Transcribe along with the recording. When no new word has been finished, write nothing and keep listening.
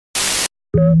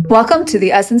Welcome to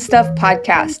the Us and Stuff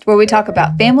podcast, where we talk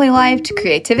about family life to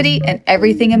creativity and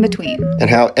everything in between. And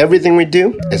how everything we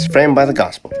do is framed by the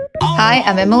gospel. Hi,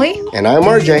 I'm Emily. And I'm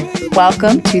RJ.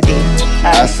 Welcome to the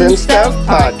Us and Stuff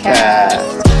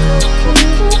podcast.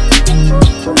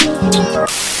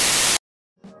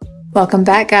 Welcome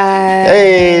back, guys.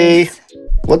 Hey,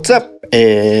 what's up,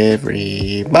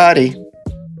 everybody?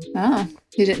 Oh,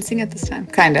 you didn't sing it this time.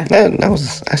 Kind of. No,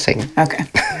 I sang it. Okay.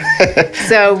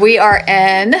 So we are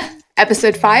in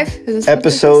episode 5. Is this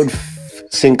Episode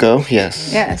cinco,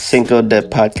 yes. Yes. Cinco de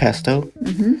Podcasto.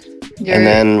 You're And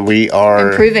then we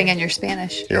are... improving in your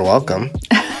Spanish. You're welcome.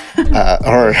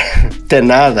 Or de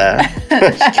nada.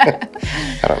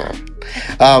 I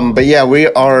don't know. But yeah, we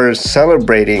are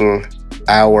celebrating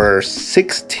our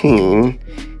 16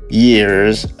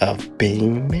 years of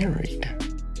being married.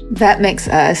 That makes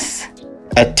us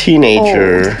A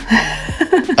teenager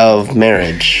of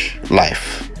marriage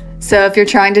life. So if you're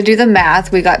trying to do the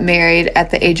math, we got married at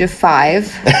the age of 5.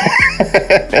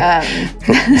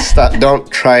 Stop! Don't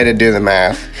try to do the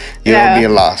math. You'll be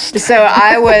lost. So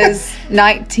I was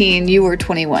 19. You were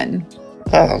 21.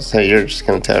 Oh, so you're just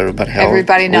going to tell everybody how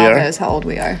Everybody old now we are? knows how old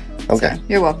we are. Okay. So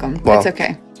you're welcome. Well, It's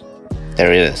okay.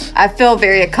 There it is. I feel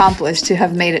very accomplished to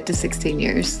have made it to 16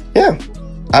 years. Yeah.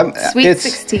 Sweet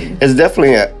 16. It's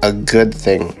definitely a good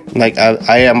thing. Like,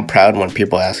 I am proud when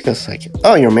people ask us, like,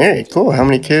 oh, you're married. Cool. How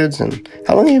many kids? And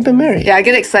how long have you been married? Yeah, I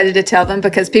get excited to tell them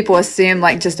because people assume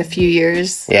like just a few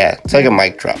years. Yeah, it's like a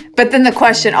mic drop. But then the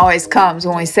question always comes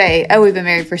when we say, oh, we've been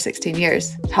married for 16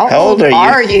 years. How old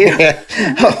are you? Yeah.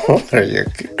 How old are you?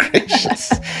 Good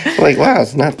gracious. Like, wow,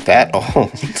 it's not that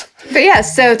old. But yeah,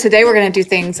 so today we're going to do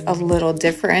things a little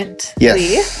differently.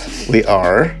 Yes, we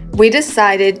are. We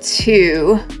decided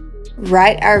to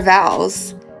write our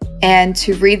vows and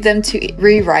to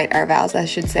rewrite our vows, I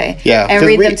should say. Yeah, And 'cause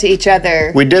read them to each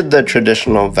other. We did the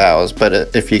traditional vows,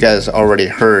 but if you guys already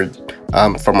heard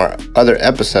from our other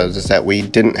episodes, is that we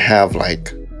didn't have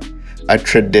like a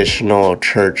traditional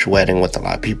church wedding with a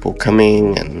lot of people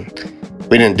coming, and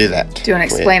we didn't do that. Do you want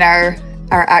to explain our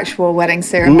actual wedding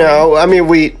ceremony? No, I mean,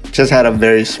 we just had a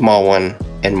very small one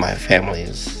in my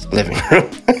family's living room.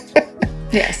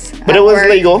 Yes. But it was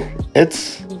legal.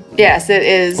 Yes, it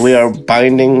is. We are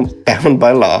bound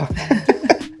by law.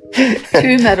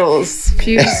 2 medals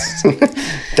fused.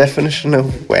 Definition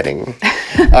of wedding.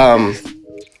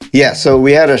 Yeah, so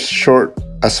we had a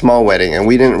small wedding, and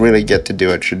we didn't really get to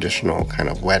do a traditional kind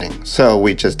of wedding. So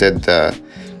we just did the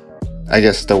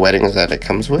weddings that it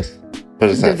comes with. What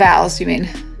is The that? vows, you mean?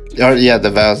 Or, yeah, the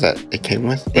vows that it came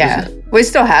with. What Yeah. is it? We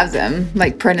still have them,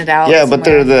 like printed out. Yeah, but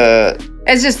somewhere. they're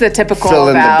It's just the typical fill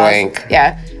in the vows. blank.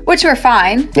 Yeah, which were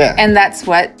fine. Yeah. And that's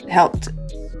what helped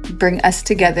bring us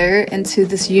together into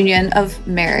this union of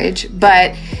marriage.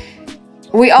 But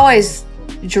we always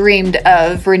dreamed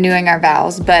of renewing our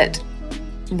vows, but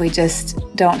we just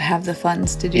don't have the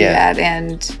funds to do that.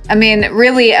 And I mean,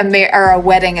 really, a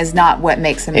wedding is not what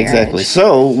makes a marriage. Exactly.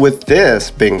 So with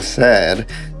this being said,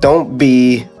 don't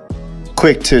be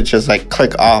quick to just like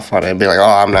click off on it and be like, oh,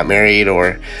 I'm not married,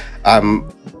 or I'm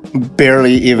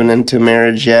barely even into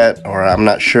marriage yet, or I'm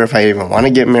not sure if I even want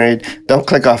to get married. Don't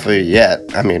click off of it yet.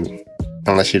 I mean,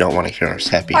 unless you don't want to hear us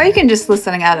happy. Or you can just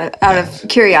listen out of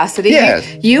curiosity. Yeah.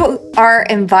 You are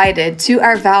invited to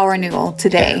our vow renewal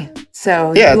today.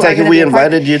 So Yeah, you it's are like gonna we be a part-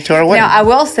 invited you to our wedding. Now, I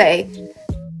will say,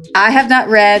 I have not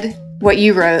read what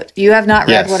you wrote. You have not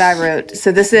read Yes. what I wrote.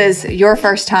 So this is your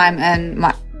first time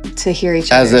to hear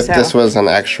each As other. if this was an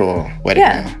actual wedding.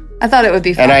 Yeah. vow. I thought it would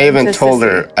be fun. And I even just to told see.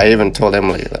 her,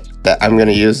 Emily that I'm going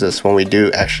to use this when we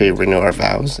do actually renew our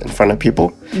vows in front of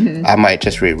people. I might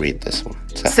just reread this one.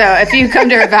 So if you come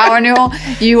to a vow renewal,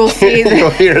 you will see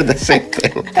You'll hear the same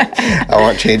thing. I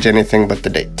won't change anything but the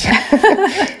date.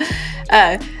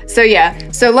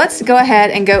 So let's go ahead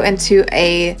and go into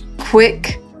a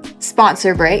quick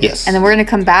sponsor break. Yes. And then we're going to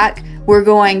come back. We're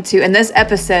going to, in this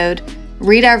episode,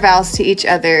 read our vows to each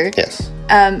other. Yes.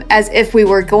 As if we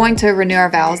were going to renew our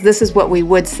vows. This is what we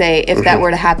would say if that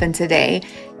were to happen today.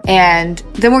 And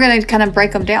then we're going to kind of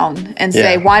break them down and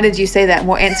say, why did you say that? And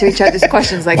we'll answer each other's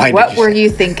questions like, what were you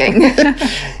thinking?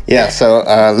 Yeah, so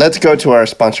let's go to our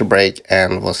sponsor break,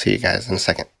 and we'll see you guys in a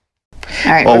second.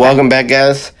 All right. Well, welcome back,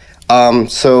 guys.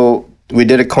 So we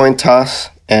did a coin toss,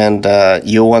 and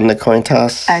you won the coin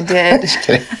toss. I did. Just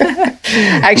kidding.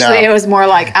 Actually, No. it was more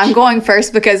like, I'm going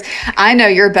first because I know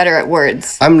you're better at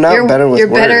words. I'm not better with You're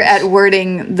better words. at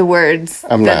wording the words.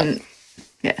 I'm not.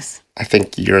 Yes. I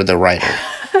think you're the writer.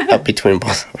 between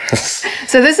both of us.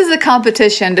 So this is a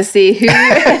competition to see who is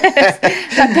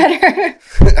better.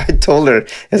 I told her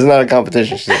it's not a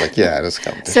competition. She's like, yeah, it is a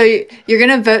competition. So you're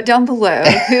going to vote down below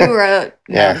who wrote.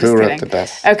 No, I'm who just wrote kidding. the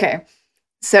best? Okay.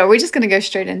 So we're just going to go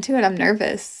straight into it. I'm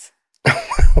nervous.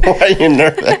 Why are you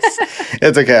nervous?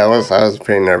 It's okay. I was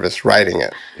pretty nervous writing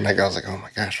it. And I was like, oh my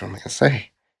gosh, what am I going to say?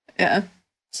 Yeah.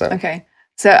 So Okay.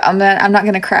 So I'm not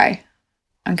going to cry.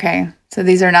 Okay. So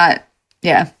these are not,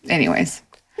 yeah. Anyways.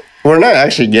 we're not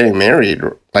actually getting married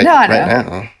like No, I right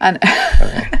know. now. I know.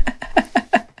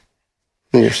 Okay.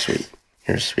 You're sweet.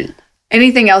 You're sweet.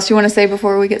 Anything else you want to say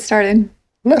before we get started?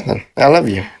 Nothing. I love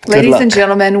you. Good Ladies luck. and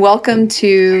gentlemen, welcome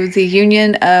to the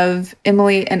union of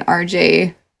Emily and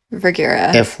RJ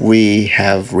Vergara. If we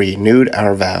have renewed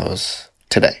our vows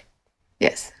today.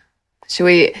 Yes. Should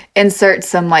we insert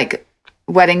some like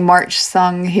wedding march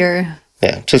song here?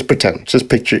 Yeah, just pretend. Just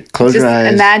picture. Close Just your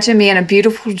eyes. imagine me in a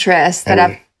beautiful dress that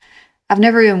And- I've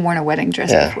never even worn a wedding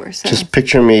dress Yeah. before. So Just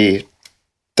picture me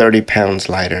 30 pounds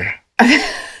lighter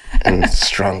and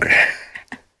stronger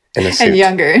in a suit. and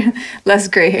younger, less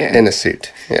gray hair. In a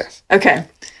suit, yes. Okay.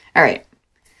 All right.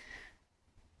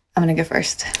 I'm going to go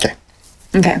first. Okay.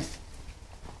 Okay.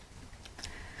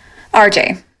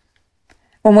 RJ,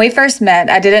 when we first met,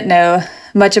 I didn't know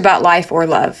much about life or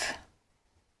love.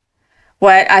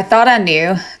 What I thought I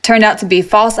knew turned out to be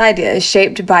false ideas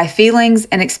shaped by feelings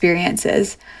and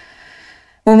experiences.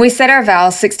 When we said our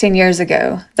vows 16 years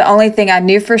ago, the only thing I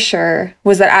knew for sure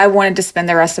was that I wanted to spend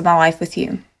the rest of my life with you.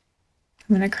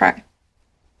 I'm going to cry.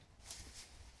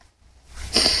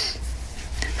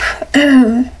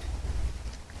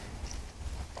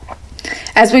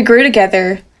 As we grew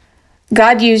together,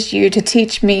 God used you to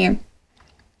teach me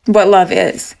what love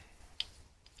is.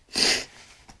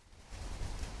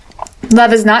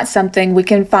 Love is not something we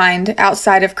can find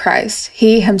outside of Christ.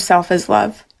 He himself is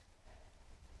love.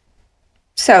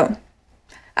 So,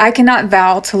 I cannot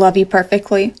vow to love you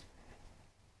perfectly.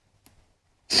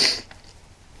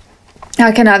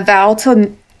 I cannot vow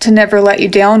to never let you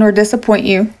down or disappoint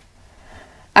you.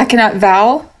 I cannot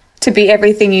vow to be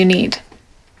everything you need.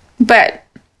 But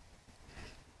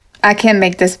I can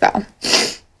make this vow.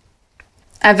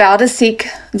 I vow to seek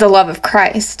the love of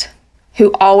Christ,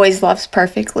 who always loves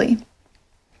perfectly,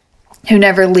 who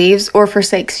never leaves or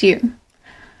forsakes you.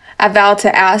 I vow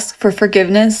to ask for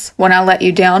forgiveness when I let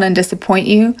you down and disappoint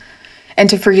you, and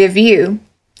to forgive you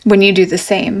when you do the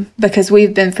same, because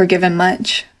we've been forgiven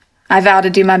much. I vow to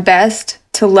do my best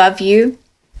to love you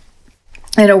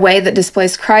in a way that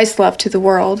displays Christ's love to the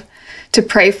world, to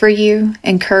pray for you,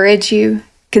 encourage you,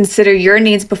 consider your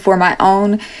needs before my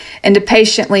own, and to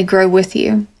patiently grow with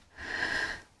you.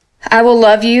 I will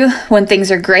love you when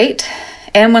things are great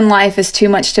and when life is too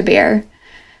much to bear.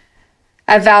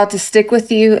 I vow to stick with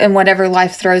you in whatever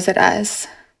life throws at us.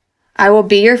 I will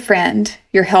be your friend,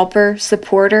 your helper,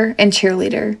 supporter, and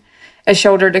cheerleader, a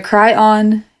shoulder to cry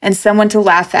on, and someone to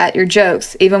laugh at your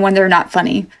jokes even when they're not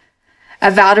funny. I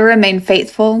vow to remain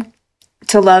faithful,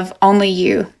 to love only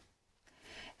you.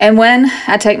 And when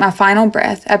I take my final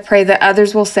breath, I pray that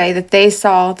others will say that they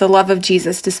saw the love of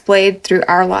Jesus displayed through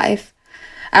our life.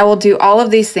 I will do all of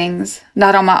these things,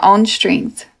 not on my own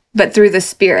strength, but through the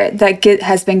Spirit that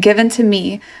has been given to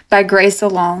me by grace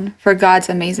alone for God's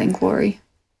amazing glory.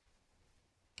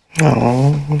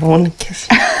 Oh, I want to kiss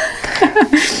you.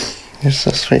 You're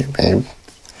so sweet, babe.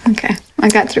 Okay, I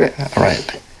got through it. All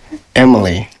right.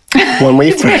 Emily, when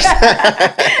we first...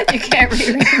 You can't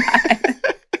reread mine.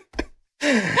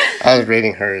 I was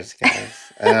reading hers,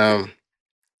 guys.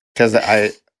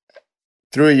 Because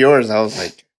through yours, I was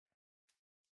like,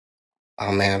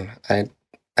 oh man, I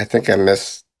think I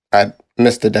missed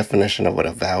the definition of what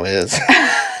a vow is.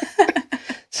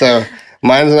 So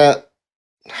mine's not.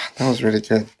 That was really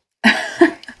good.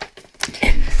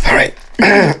 All right.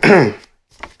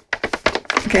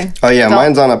 Okay. Oh yeah,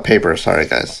 mine's on a paper. Sorry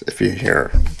guys, if you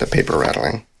hear the paper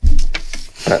rattling,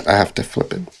 but I have to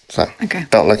flip it. So Okay.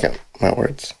 don't look at my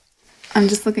words. I'm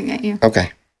just looking at you.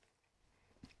 Okay.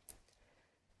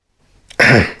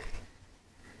 I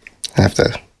have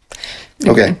to.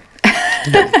 Okay.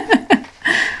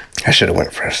 I should have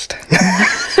went first.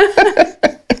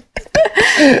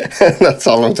 That's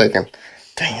all I'm taking.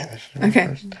 Dang it. I should've went Okay.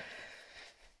 first.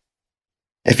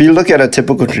 If you look at a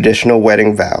typical traditional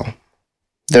wedding vow,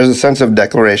 there's a sense of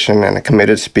declaration and a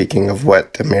committed speaking of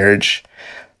what the marriage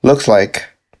looks like,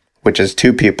 which is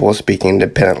two people speaking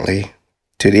independently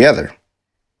to the other.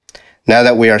 Now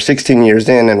that we are 16 years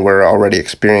in and we're already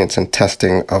experienced in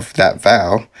testing of that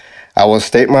vow, I will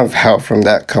state my vow from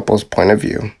that couple's point of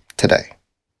view today.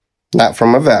 Not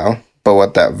from a vow, but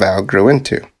what that vow grew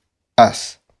into.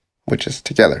 Us, which is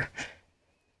together.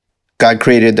 God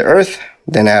created the earth,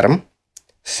 then Adam,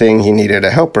 seeing he needed a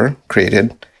helper,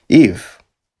 created Eve,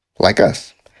 like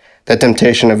us. The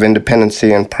temptation of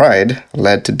independency and pride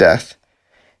led to death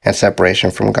and separation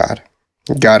from God.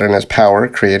 God in his power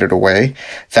created a way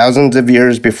thousands of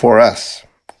years before us.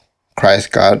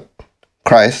 Christ, God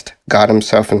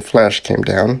himself in flesh, came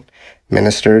down,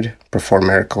 ministered, performed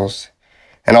miracles,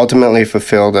 and ultimately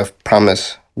fulfilled a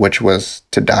promise which was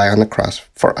to die on the cross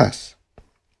for us.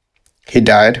 He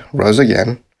died, rose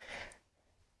again,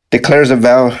 declares a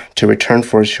vow to return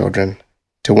for his children,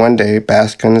 to one day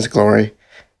bask in his glory,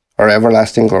 or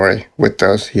everlasting glory, with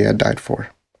those he had died for,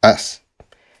 us.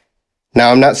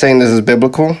 Now, I'm not saying this is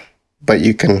biblical, but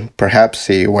you can perhaps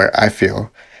see where I feel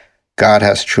God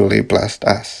has truly blessed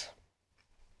us.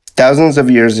 Thousands of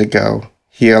years ago,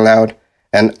 he allowed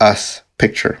an us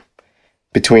picture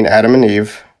between Adam and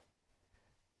Eve,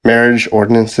 marriage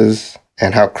ordinances,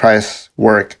 and how Christ's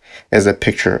work is a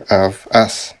picture of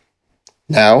us.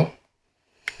 Now,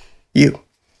 you.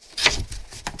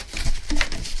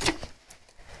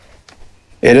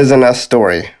 It is an us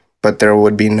story, but there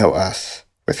would be no us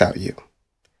without you.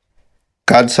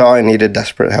 God saw I needed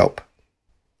desperate help.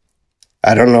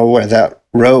 I don't know where that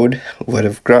road would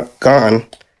have gone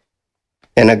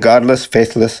in a godless,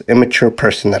 faithless, immature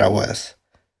person that I was.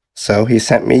 So he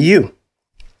sent me you.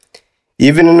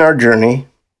 Even in our journey,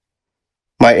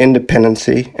 my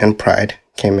independency and pride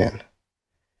came in.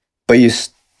 But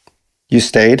you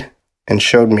stayed and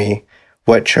showed me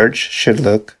what church should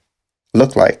look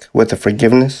like, with the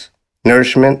forgiveness,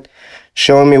 nourishment,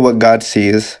 showing me what God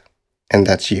sees, and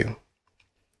that's you.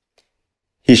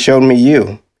 He showed me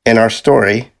you. In our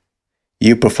story,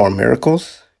 you perform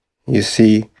miracles. You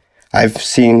see, I've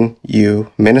seen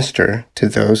you minister to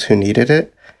those who needed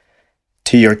it,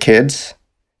 to your kids,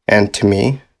 and to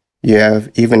me. You have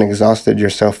even exhausted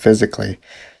yourself physically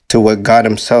to what God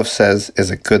himself says is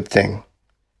a good thing,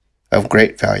 of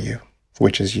great value,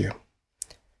 which is you.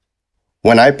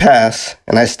 When I pass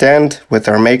and I stand with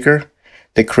our Maker,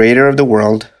 the Creator of the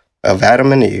world, of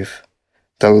Adam and Eve,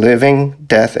 the living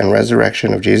death and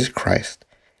resurrection of Jesus Christ,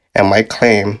 and my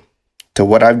claim to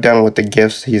what I've done with the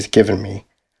gifts he's given me,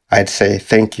 I'd say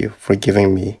thank you for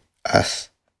giving me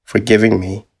us, for giving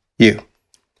me you.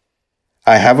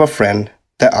 I have a friend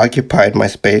that occupied my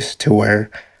space to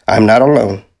where I'm not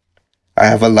alone. I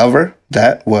have a lover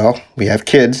that, well, we have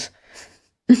kids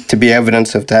to be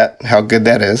evidence of that, how good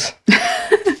that is.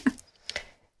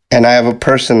 And I have a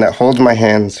person that holds my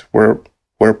hands where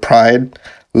pride,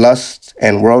 lust,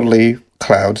 and worldly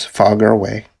clouds fog our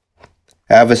way.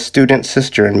 I have a student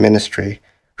sister in ministry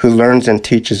who learns and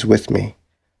teaches with me,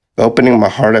 opening my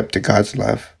heart up to God's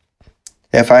love.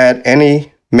 If I had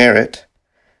any merit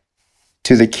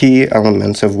to the key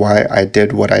elements of why I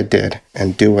did what I did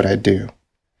and do what I do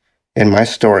in my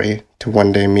story to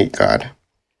one day meet God,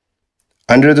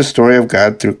 under the story of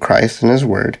God through Christ and his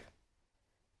word,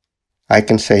 I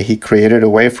can say he created a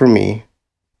way for me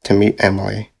to meet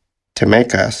Emily, to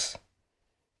make us,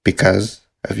 because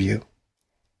of you.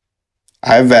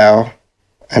 I vow,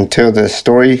 until the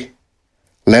story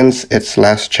lends its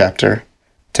last chapter,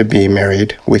 to be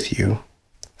married with you,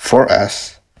 for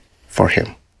us, for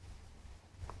him.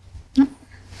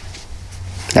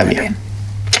 Love you.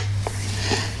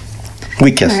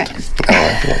 We kissed. Right.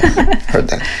 Oh, heard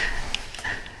that.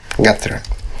 Got through it.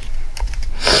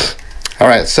 All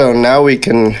right, so now we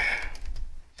can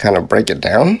kind of break it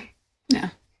down. Yeah.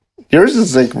 Yours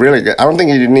is like really good. I don't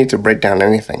think you need to break down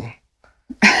anything.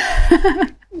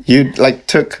 You like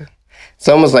took, it's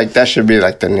almost like that should be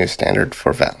like the new standard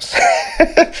for vows.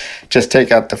 Just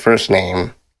take out the first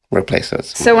name, replace it.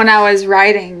 So when I was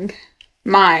writing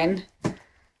mine,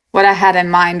 what I had in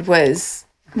mind was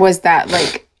that,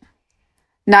 like,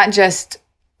 not just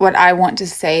what I want to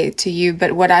say to you,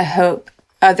 but what I hope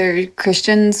other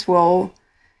Christians will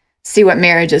see what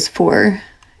marriage is for.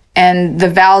 And the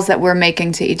vows that we're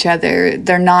making to each other,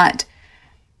 they're not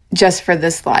just for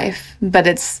this life, but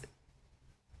it's,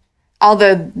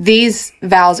 although these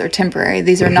vows are temporary,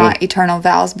 these are not eternal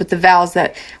vows, but the vows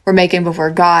that we're making before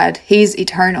God, he's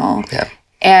eternal. Yeah.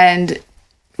 And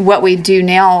what we do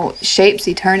now shapes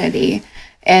eternity.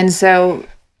 And so...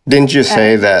 Didn't you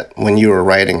say that when you were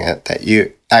writing it, that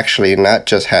you actually not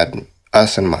just had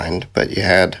us in mind, but you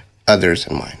had others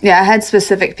in mind? Yeah, I had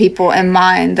specific people in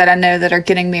mind that I know that are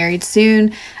getting married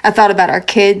soon. I thought about our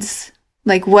kids.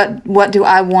 Like, what do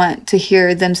I want to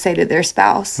hear them say to their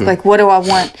spouse? Like, what do I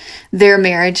want their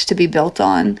marriage to be built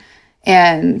on?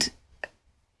 And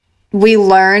we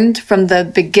learned from the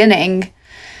beginning,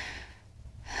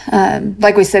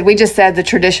 like we said, we just said the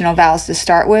traditional vows to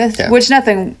start with, which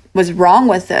nothing was wrong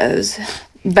with those.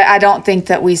 But I don't think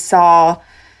that we saw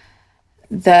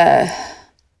the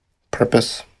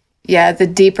Purpose. the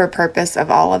deeper purpose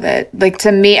of all of it. Like,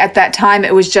 to me at that time,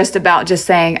 it was just about just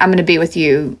saying, I'm going to be with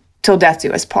you till death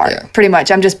do us part. Yeah. Pretty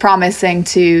much. I'm just promising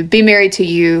to be married to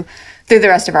you through the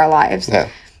rest of our lives. Yeah.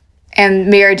 And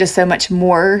marriage is so much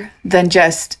more than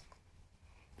just,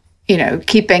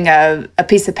 keeping a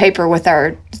piece of paper with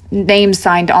our name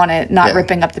signed on it, not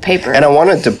ripping up the paper. And I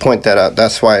wanted to point that out.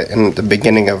 That's why in the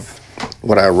beginning of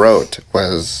what I wrote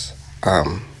was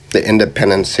the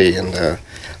independency and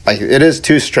it is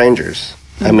two strangers.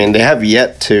 I mean, they have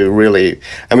yet to really,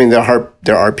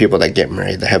 there are people that get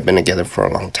married that have been together for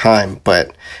a long time,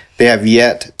 but they have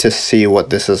yet to see what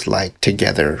this is like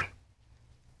together.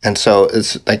 And so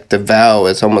it's like the vow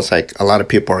is almost like a lot of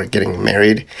people are getting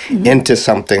married into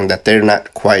something that they're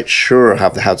not quite sure how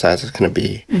that is going to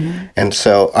be. And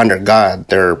so under God,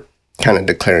 they're kind of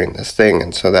declaring this thing.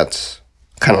 And so that's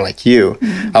kind of like you.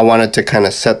 I wanted to kind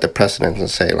of set the precedent and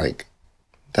say, like,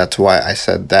 that's why I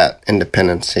said that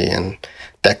independency and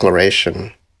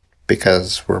declaration,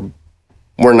 because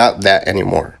we're not that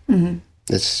anymore.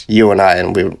 It's you and I,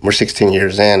 and we're 16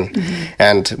 years in,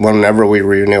 and whenever we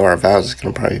renew our vows, it's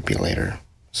going to probably be later.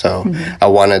 So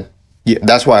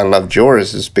that's why I loved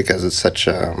yours, is because it's such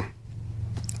a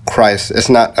Christ. It's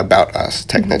not about us,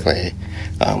 technically,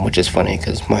 which is funny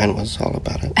because mine was all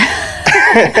about it.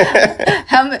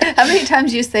 How many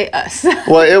times you say us?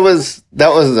 Well, that was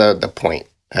the point.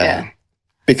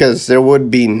 Because there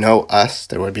would be no us.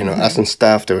 There would be no us and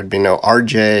stuff. There would be no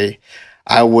RJ.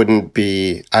 I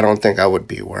don't think I would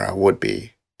be where I would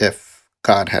be if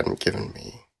God hadn't given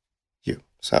me you.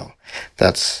 So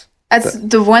that's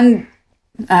the one,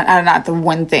 not the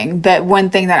one thing, but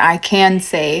one thing that I can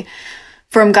say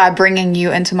from God bringing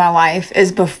you into my life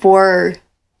is before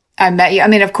I met you. I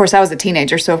mean, of course, I was a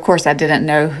teenager, so of course I didn't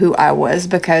know who I was,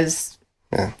 because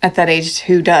at that age,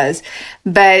 who does?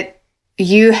 But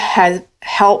you have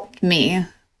helped me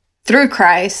through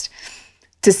Christ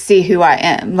to see who I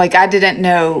am. Like, I didn't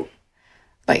know,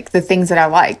 like, the things that I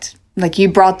liked. Like, you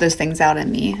brought those things out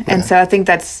in me. And so I think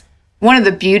that's one of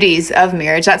the beauties of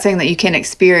marriage. Not saying that you can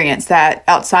experience that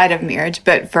outside of marriage,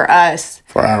 but for us,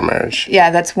 for our marriage,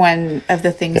 that's one of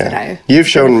the things that I you've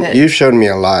shown me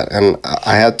a lot, and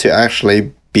I had to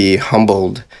actually be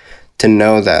humbled to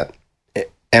know that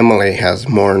Emily has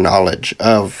more knowledge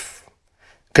of,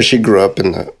 because she grew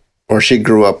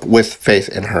up with faith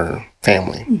in her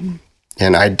family.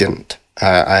 And I didn't.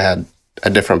 I had a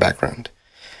different background.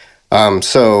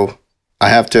 So I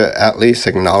have to at least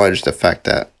acknowledge the fact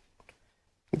that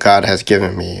God has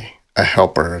given me a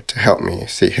helper to help me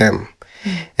see him.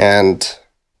 And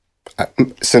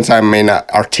since I may not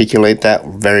articulate that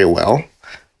very well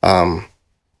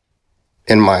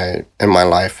in my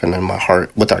life and in my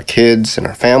heart with our kids and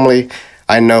our family,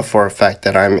 I know for a fact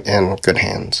that I'm in good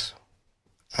hands.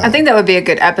 I think that would be a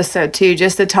good episode too,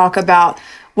 just to talk about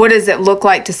what does it look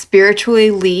like to spiritually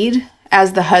lead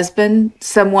as the husband,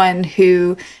 someone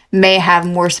who may have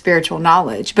more spiritual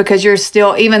knowledge, because you're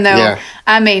still, even though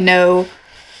I may know,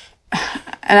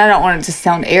 and I don't want it to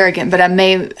sound arrogant, but I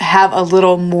may have a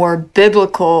little more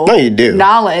biblical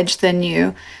knowledge than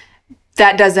you.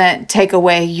 That doesn't take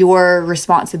away your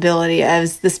responsibility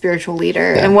as the spiritual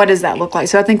leader. And what does that look like?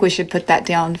 So I think we should put that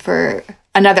down for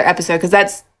another episode, because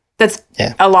that's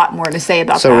a lot more to say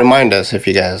about that. So remind us if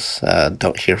you guys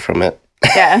don't hear from it.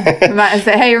 We might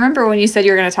say, hey, remember when you said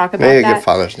you were going to talk about Maybe that? a good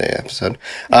Father's Day episode.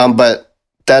 But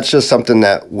that's just something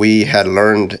that we had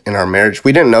learned in our marriage.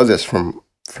 We didn't know this from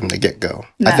the get-go.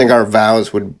 No. I think our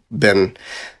vows would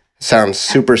sound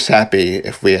super sappy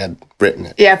if we had written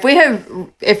it. Yeah,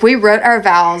 if we wrote our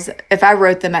vows, if I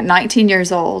wrote them at 19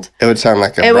 years old, it would sound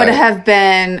like it would have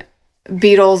been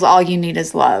Beatles, All You Need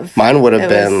Is Love. Mine would have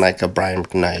been like a Brian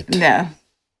McKnight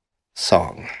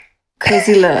song.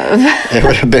 Crazy Love. It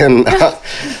would have been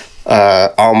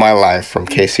All My Life from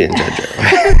Casey and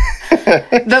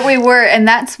JoJo. But we were, and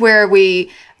that's where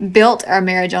we built our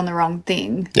marriage on the wrong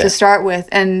thing to start with.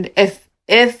 And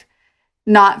if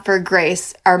not for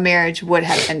grace, our marriage would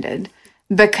have ended,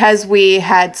 because we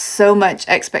had so much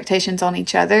expectations on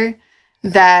each other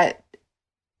that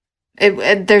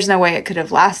there's no way it could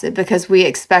have lasted, because we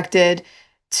expected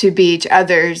to be each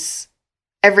other's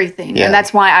everything. And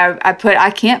that's why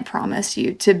I can't promise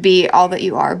you to be all that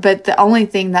you are, but the only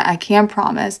thing that I can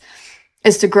promise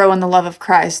is to grow in the love of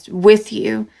Christ with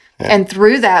you. And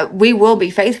through that, we will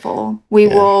be faithful. We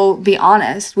will be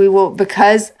honest. We will,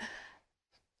 because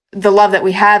the love that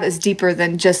we have is deeper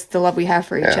than just the love we have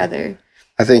for each other.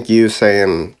 I think you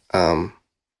saying, I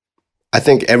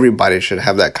think everybody should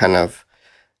have that kind of,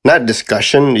 not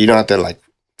discussion. You don't have to like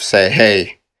say,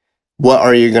 hey, what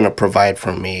are you going to provide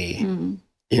for me?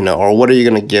 Or what are you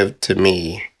going to give to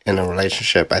me in a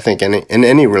relationship? I think in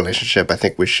any relationship, I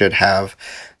think we should have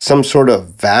some sort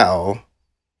of vow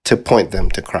to point them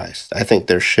to Christ. I think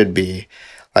there should be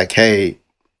like, hey,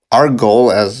 our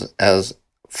goal as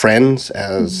friends,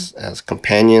 as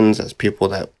companions, as people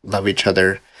that love each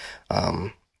other,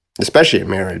 especially in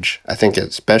marriage. I think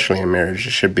especially in marriage,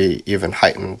 it should be even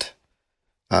heightened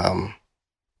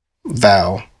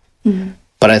vow.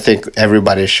 But I think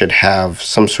everybody should have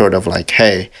some sort of like,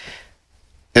 hey,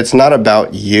 it's not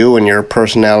about you and your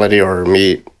personality or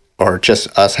me or just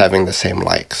us having the same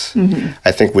likes.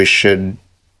 I think we should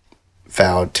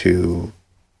vow to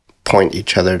point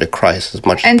each other to Christ as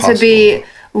much as possible. And to be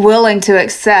willing to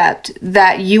accept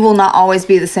that you will not always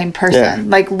be the same person. Yeah.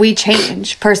 Like, we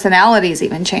change. Personalities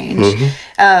even change.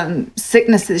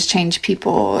 Sicknesses change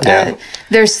people. Yeah.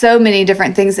 There's so many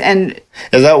different things. And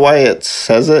is that why it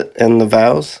says it in the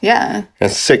vows? Yeah. In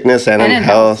sickness and in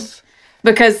health.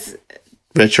 Because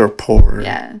rich or poor.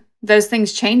 Yeah. Those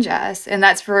things change us. And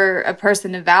that's for a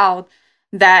person to vow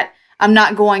that I'm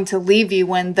not going to leave you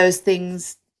when those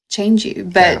things change you,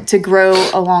 but to grow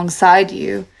alongside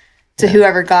you to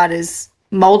whoever God is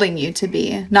molding you to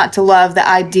be, not to love the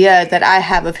idea that I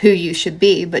have of who you should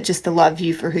be, but just to love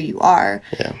you for who you are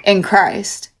in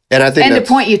Christ. And I think to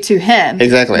point you to Him.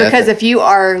 Exactly. Because if you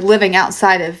are living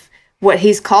outside of what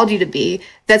He's called you to be,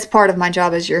 that's part of my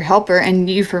job as your helper. And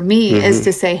you, for me, is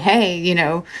to say, hey,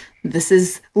 this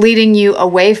is leading you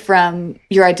away from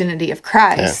your identity of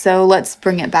Christ. Yeah. So let's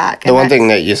bring it back. The one thing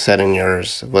that you said in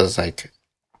yours was like,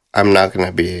 I'm not going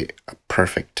to be a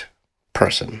perfect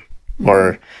person.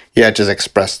 Or, just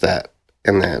express that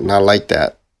in that. And I like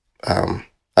that. I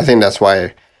think that's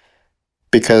why,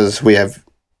 because we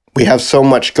have so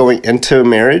much going into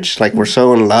marriage, like we're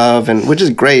so in love, and which is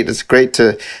great. It's great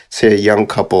to see a young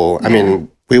couple. I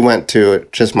mean, we went to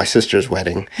just my sister's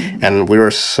wedding, and we were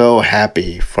so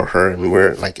happy for her, and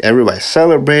we're like, everybody's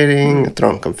celebrating,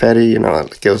 throwing confetti,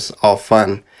 like it was all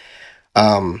fun.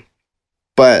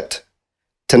 But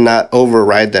to not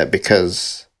override that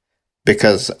because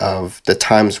of the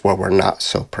times where we're not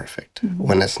so perfect,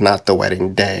 when it's not the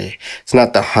wedding day, it's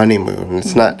not the honeymoon,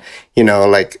 it's not,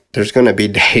 like there's going to be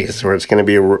days where it's going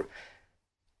to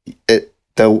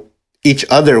be, each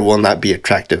other will not be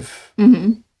attractive.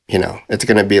 It's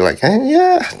going to be like,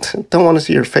 don't want to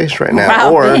see your face right now.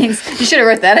 Wow, or thanks. You should have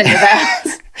wrote that in your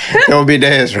vows. There will be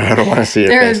days where I don't want to see your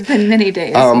face. There have been many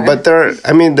days. But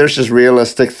there's just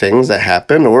realistic things that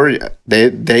happen, or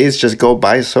days just go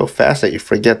by so fast that you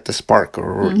forget the spark,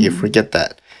 or you forget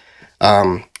that.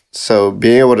 So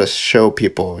being able to show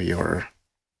people your,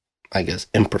 I guess,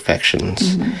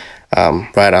 imperfections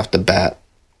right off the bat,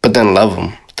 but then love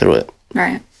them through it.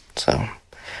 Right. So,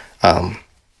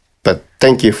 but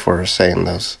thank you for saying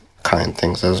those kind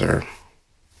things. That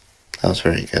was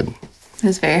very good. It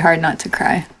was very hard not to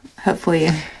cry. Hopefully,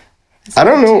 I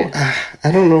don't know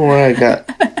where I got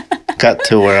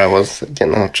to where I was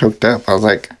getting all choked up. I was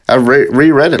like, I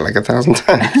reread it like 1,000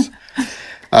 times.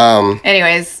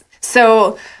 Anyways,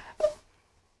 so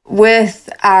with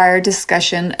our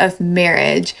discussion of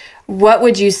marriage, what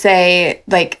would you say,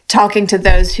 like talking to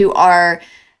those who are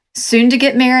soon to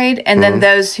get married, and then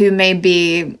those who may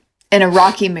be in a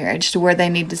rocky marriage to where they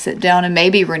need to sit down and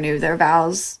maybe renew their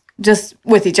vows? Just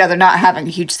with each other, not having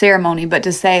a huge ceremony, but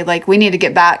to say, like, we need to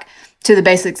get back to the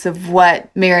basics of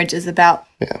what marriage is about.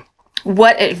 Yeah.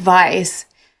 What advice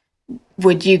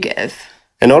would you give?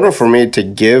 In order for me to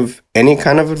give any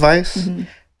kind of advice,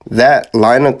 that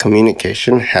line of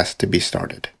communication has to be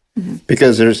started.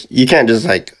 Because you can't just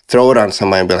like throw it on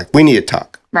somebody and be like, we need to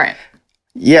talk. Right.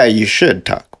 Yeah, you should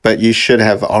talk, but you should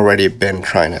have already been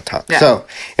trying to talk. Yeah. So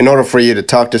in order for you to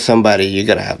talk to somebody, you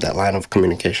got to have that line of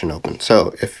communication open.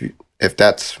 So if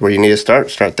that's where you need to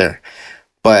start there.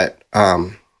 But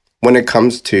when it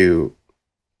comes to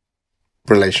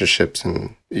relationships,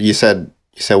 and you said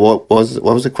what was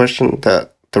the question? The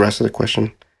rest of the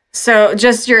question? So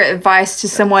just your advice to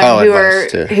someone who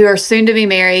are soon to be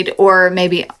married, or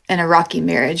maybe in a rocky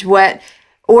marriage.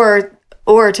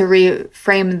 Or to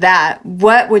reframe that,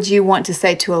 what would you want to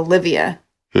say to Olivia?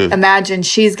 Imagine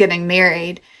she's getting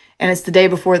married and it's the day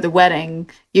before the wedding.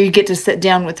 You get to sit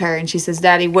down with her and she says,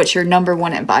 Daddy, what's your number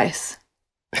one advice?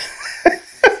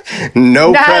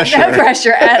 No pressure. No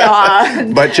pressure at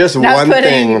all. But just one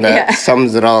thing that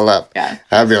sums it all up. Yeah.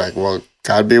 I'd be like, well,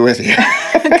 God be with you.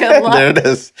 Good luck. There it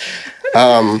is.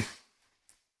 I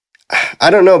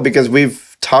don't know, because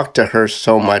we've talked to her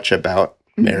so much about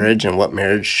marriage and what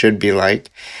marriage should be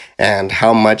like, and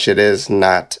how much it is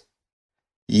not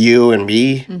you and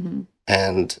me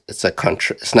and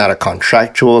it's not a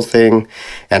contractual thing,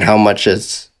 and how much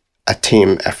it's a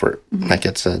team effort. Like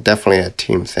it's definitely a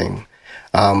team thing.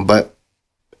 But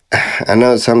I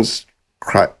know it sounds,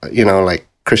 like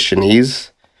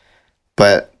Christianese,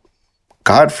 but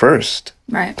God first.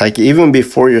 Right. Like even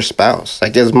before your spouse,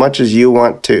 like as much as you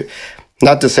want to,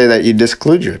 not to say that you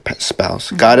disclude your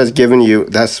spouse. God has given you,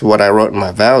 that's what I wrote in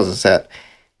my vows, is that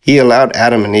he allowed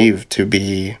Adam and Eve to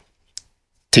be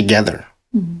together.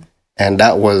 And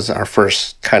that was our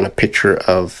first kind of picture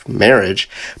of marriage.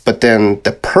 But then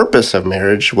the purpose of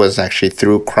marriage was actually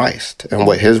through Christ and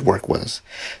what his work was.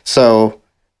 So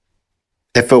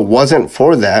if it wasn't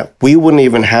for that, we wouldn't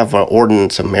even have an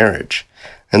ordinance of marriage.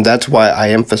 And that's why I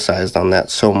emphasized on that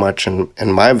so much in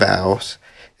my vows,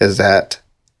 is that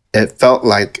it felt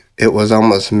like it was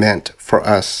almost meant for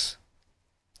us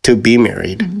to be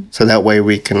married. So that way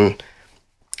we can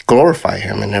glorify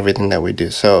him in everything that we do.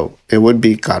 So it would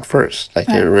be God first. Like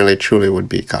it really truly would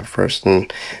be God first.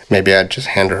 And maybe I'd just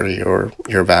hand her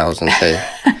your vows and say,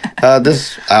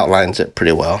 this outlines it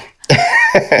pretty well.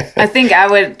 I think I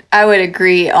would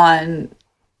agree on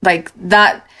like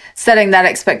not setting that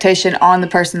expectation on the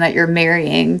person that you're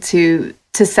marrying to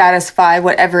satisfy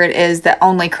whatever it is that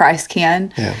only Christ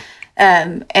can. Yeah.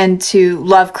 And to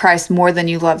love Christ more than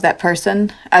you love that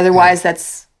person.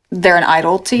 Otherwise, they're an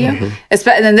idol to you. And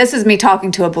then this is me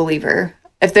talking to a believer.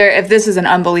 If this is an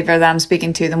unbeliever that I'm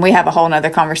speaking to, then we have a whole nother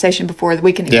conversation before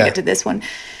we can even get to this one.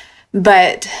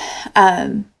 But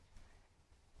to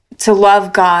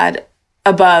love God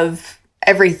above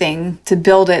everything, to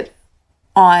build it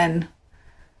on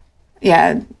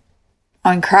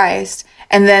Christ.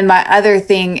 And then my other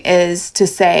thing is to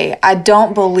say, I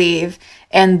don't believe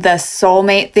in the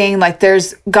soulmate thing. Like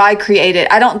God created,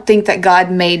 I don't think that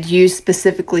God made you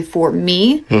specifically for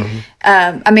me.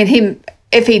 I mean,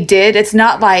 if he did, it's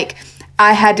not like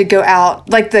I had to go out,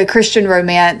 like the Christian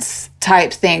romance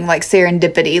type thing, like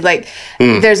serendipity. Like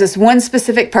there's this one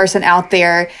specific person out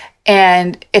there,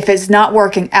 and if it's not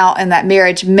working out in that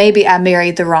marriage, maybe I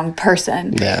married the wrong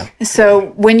person. Yeah.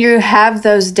 So when you have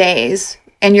those days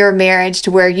in your marriage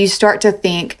to where you start to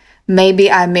think, maybe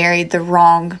I married the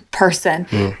wrong person,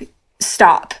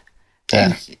 stop.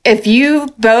 Yeah. If you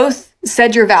both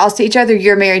said your vows to each other,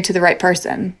 you're married to the right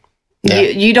person. Yeah.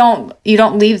 You don't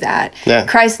leave that. Yeah.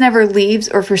 Christ never leaves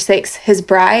or forsakes his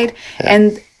bride. Yeah.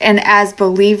 And as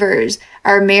believers,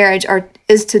 our marriage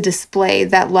is to display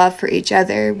that love for each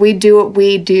other. We do what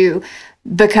we do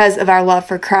because of our love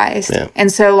for Christ. Yeah.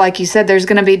 And so, like you said, there's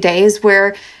going to be days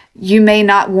where you may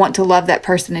not want to love that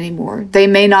person anymore. They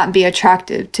may not be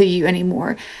attractive to you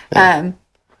anymore. Yeah.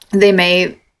 They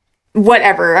may,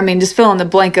 whatever. I mean, just fill in the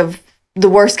blank of the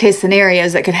worst case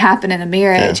scenarios that could happen in a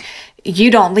marriage. Yeah. You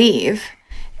don't leave.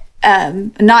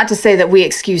 Not to say that we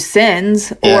excuse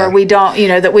sins or we don't,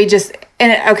 that we just,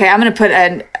 okay, I'm going to put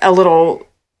a little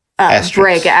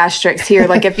asterisk here.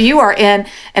 Like if you are in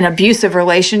an abusive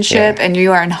relationship and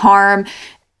you are in harm,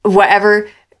 whatever,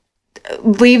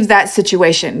 leave that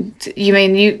situation. You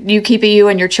mean you keep you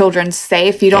and your children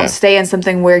safe. You don't stay in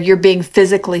something where you're being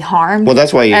physically harmed. Well,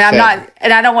 that's why you said.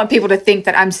 And I don't want people to think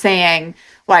that I'm saying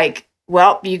like,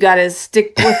 well, you got to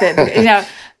stick with it.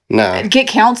 No. Get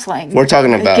counseling. We're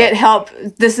talking about get help.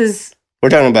 We're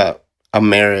talking about a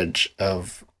marriage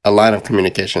of a line of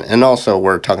communication, and also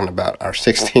we're talking about our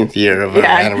 16th year of our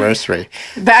anniversary.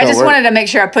 But I just wanted to make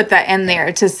sure I put that in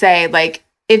there to say, like,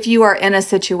 if you are in a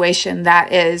situation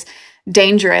that is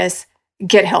dangerous,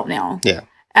 get help now. Yeah.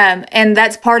 And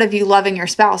that's part of you loving your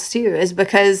spouse too, is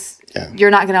because you're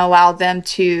not going to allow them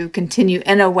to continue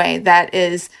in a way that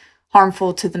is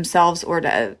harmful to themselves or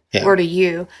to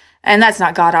you. And that's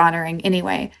not God honoring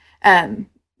anyway.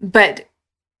 But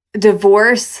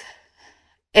divorce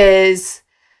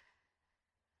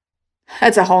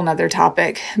that's a whole nother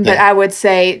topic. But I would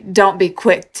say don't be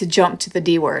quick to jump to the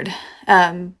D word.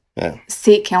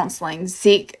 Seek counseling,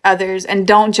 seek others, and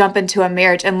don't jump into a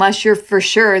marriage unless you're for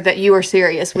sure that you are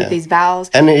serious with these vows.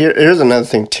 And here's another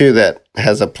thing too that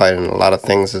has applied in a lot of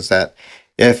things, is that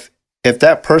if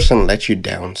that person let you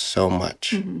down so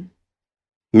much,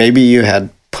 maybe you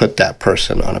had put that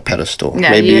person on a pedestal.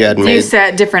 Yeah, maybe you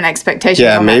set different expectations.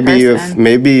 Yeah, on maybe that person.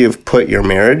 maybe you've put your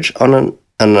marriage on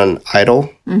an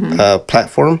idol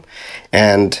platform,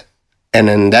 and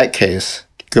in that case,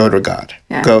 go to God.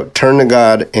 Yeah. Go turn to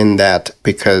God in that,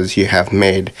 because you have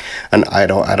made an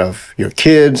idol out of your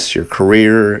kids, your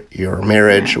career, your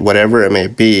marriage, whatever it may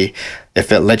be. If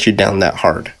it let you down that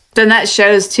hard, then that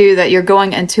shows too that you're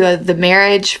going into the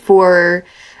marriage for.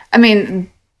 I mean,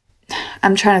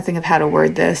 I'm trying to think of how to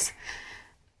word this.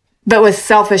 but with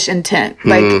selfish intent.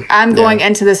 Like, I'm going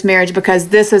into this marriage because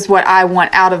this is what I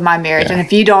want out of my marriage. Yeah. And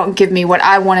if you don't give me what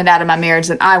I wanted out of my marriage,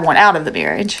 then I want out of the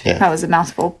marriage. Yeah. That was a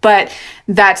mouthful. But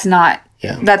that's not,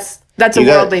 that's a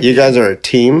worldly You guys are a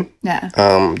team. Yeah.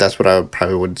 That's what I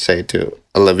probably would say to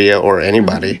Olivia or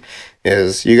anybody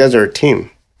is you guys are a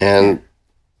team. And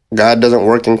God doesn't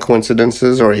work in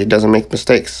coincidences or he doesn't make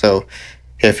mistakes. So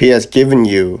if he has given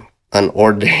you an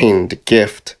ordained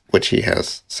gift, which he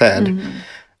has said,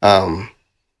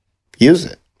 use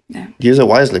it. Yeah. Use it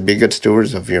wisely. Be good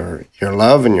stewards of your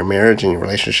love and your marriage and your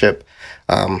relationship.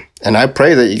 And I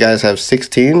pray that you guys have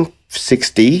 16,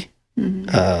 60,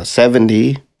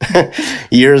 70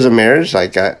 years of marriage.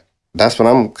 Like that's what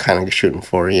I'm kind of shooting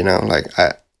for, you know, like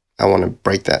I want to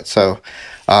break that. So,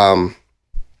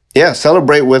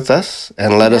 celebrate with us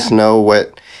and let us know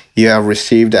what you have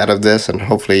received out of this. And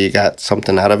hopefully you got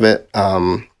something out of it.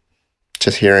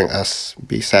 Just hearing us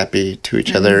be sappy to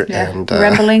each other and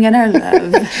reveling in our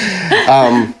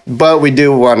love. But we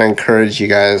do want to encourage you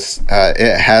guys.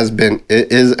 It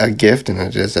is a gift and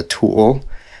it is a tool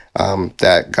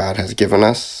that God has given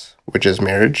us, which is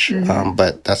marriage.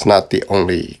 But that's not the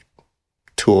only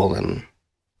tool and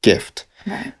gift.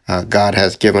 Right. God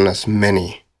has given us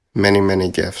many, many, many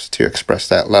gifts to express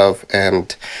that love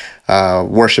and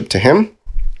worship to him.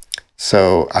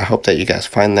 So I hope that you guys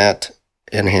find that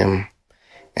in him.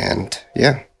 And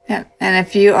yeah. And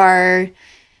if you are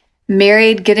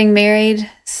married, getting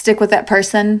married, stick with that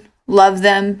person, love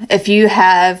them. If you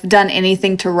have done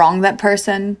anything to wrong that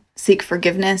person, seek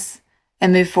forgiveness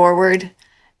and move forward.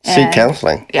 Seek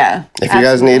counseling. Yeah. If you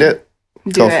guys need it,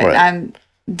 go for it. I'm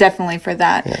definitely for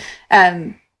that. Yeah.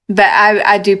 But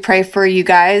I do pray for you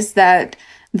guys that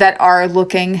are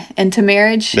looking into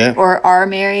marriage or are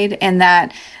married, and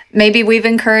that maybe we've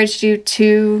encouraged you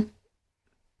to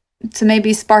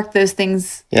maybe spark those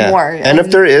things more. And if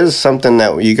there is something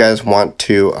that you guys want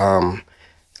to,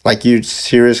 like you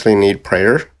seriously need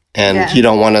prayer and you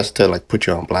don't want us to like put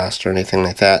you on blast or anything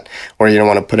like that, or you don't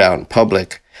want to put out in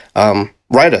public,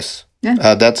 write us.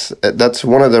 Yeah. That's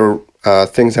one of the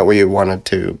things that we wanted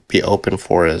to be open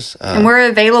for is... and we're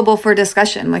available for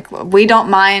discussion. Like, we don't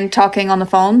mind talking on the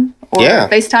phone or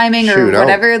FaceTiming or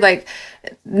whatever. Like,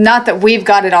 not that we've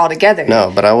got it all together.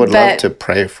 No, but I would love to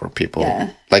pray for people,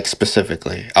 like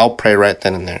specifically. I'll pray right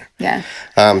then and there. Yeah.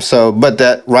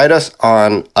 Write us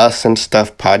on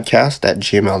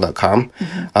usandstuffpodcast@gmail.com.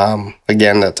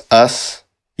 Again, that's us,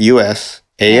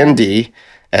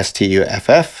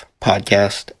 USANDSTUFF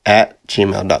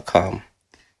podcast@gmail.com.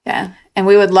 Yeah. And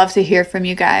we would love to hear from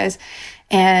you guys.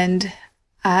 And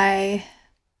I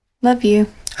love you.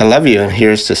 I love you. And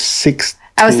here's to 16.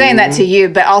 I was saying that to you,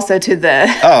 but also to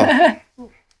the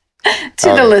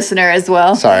the listener as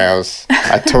well. Sorry,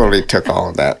 I totally took all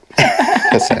of that.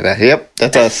 I said that. Yep,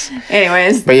 that's us.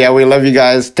 Anyways. But yeah, we love you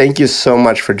guys. Thank you so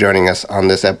much for joining us on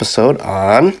this episode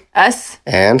on Us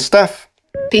and Stuff.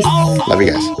 Peace. Love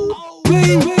you guys.